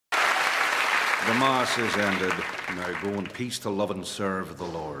The Mass is ended. Now go in peace to love and serve the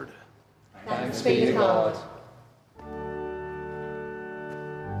Lord. Thanks be to God.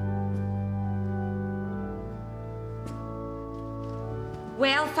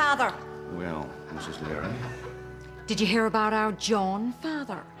 Well, Father. Well, Mrs. Leary? Did you hear about our John,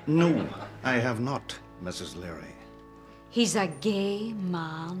 Father? No, I have not, Mrs. Leary. He's a gay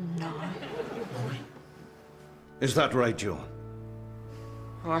man now. Is that right, John?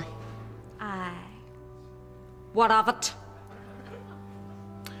 Aye. Aye. What of it?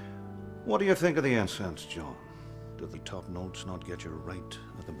 What do you think of the incense, John? Did the top notes not get you right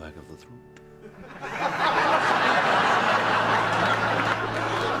at the back of the throat?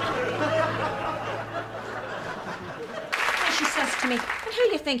 She says to me, and who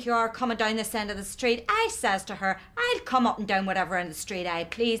you think you are coming down this end of the street? I says to her, I'll come up and down whatever end of the street I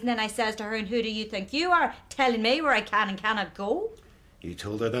please. And then I says to her, and who do you think you are, telling me where I can and cannot go? You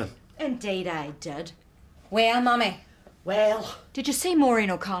told her then? Indeed I did. Well, Mummy. Well. Did you see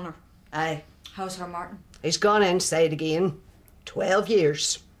Maureen O'Connor? Aye. How's her, Martin? He's gone inside again. 12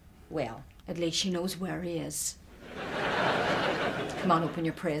 years. Well, at least she knows where he is. Come on, open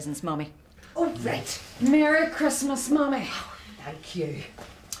your presents, Mummy. Oh, right. Merry Christmas, Mummy. Thank you.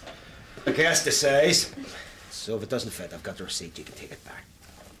 I guess the size. So if it doesn't fit, I've got the receipt. You can take it back.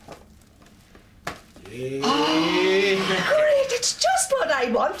 Yeah. Oh, great. It's just what I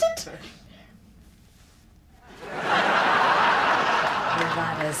wanted.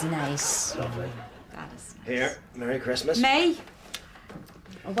 That is nice. Lovely. That is nice. Here, Merry Christmas. May?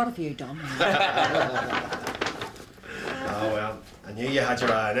 Oh, what have you done? Oh, well, I knew you had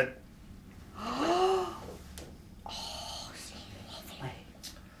your eye on it. Oh, it's lovely.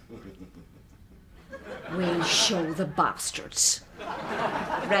 We'll show the bastards.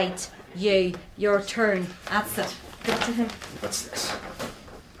 Right, your turn. That's it. Give it to him. What's this?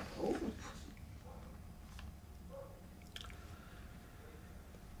 Oh.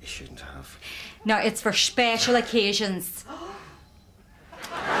 You shouldn't have. No, it's for special occasions.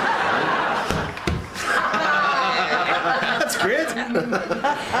 That's great.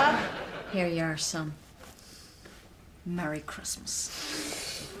 Here you are, son. Merry Christmas.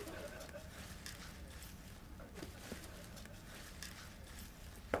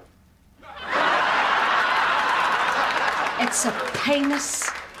 It's a penis,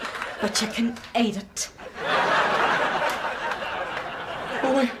 but you can eat it.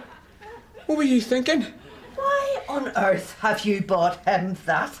 What were you thinking? Why on earth have you bought him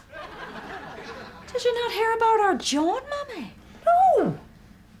that? Did you not hear about our John, Mummy? No.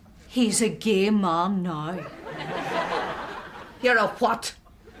 He's a gay man now. You're a what?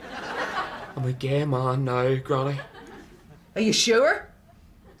 I'm a gay man now, Granny. Are you sure?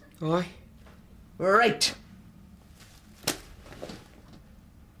 Aye. Right.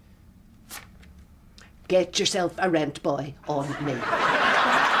 Get yourself a rent boy on me.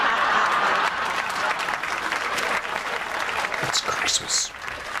 It's Christmas.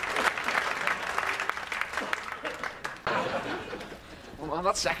 Oh man,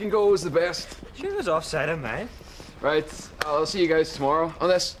 that second goal was the best. She was offside of mine. Right, I'll see you guys tomorrow.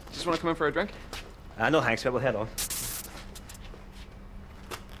 Unless, just want to come in for a drink? No thanks, we'll head on.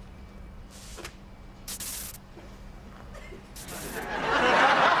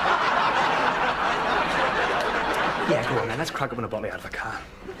 Yeah, go on then, let's crack open a bottle out of a can.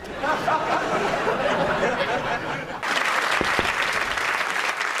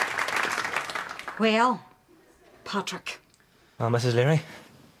 Well, Patrick. Oh, Mrs. Leary?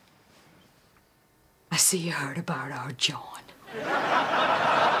 I see you heard about our John.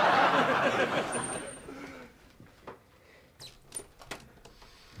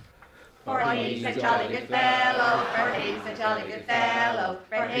 For he's a jolly good fellow, for he's a jolly good fellow,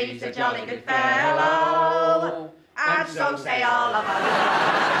 for he's a jolly good fellow, and so say all of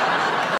us.